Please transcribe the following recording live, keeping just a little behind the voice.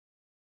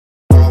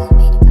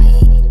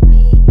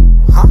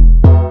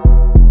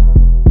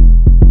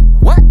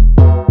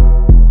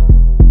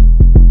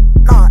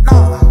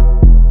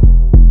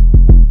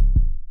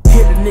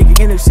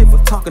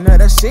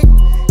shit.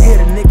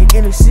 Hit a nigga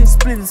in the shit,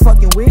 split his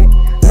fucking wig.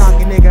 Knock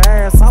a nigga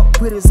ass out,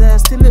 put his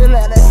ass till it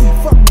like that. He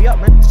fuck me up,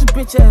 man. Get your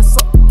bitch ass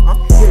up.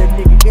 Hit a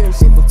nigga in the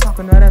shit for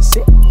talking all that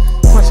shit.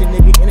 Punch a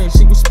nigga in the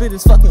shit, you split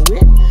his fucking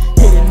wig.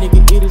 Hit a nigga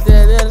in his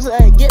ass,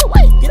 hey, get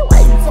away, you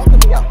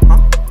fucking me up,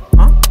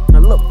 Now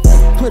look,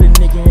 put a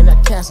nigga in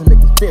that castle, make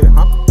him feel it,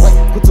 Wait,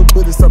 put your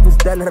bullets up his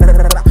da la la la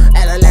la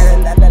la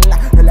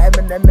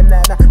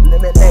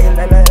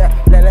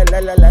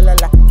la la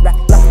la.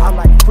 I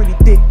like pretty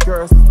thick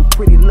girls with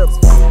pretty lips,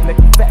 make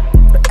them fat.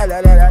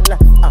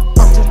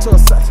 I'm just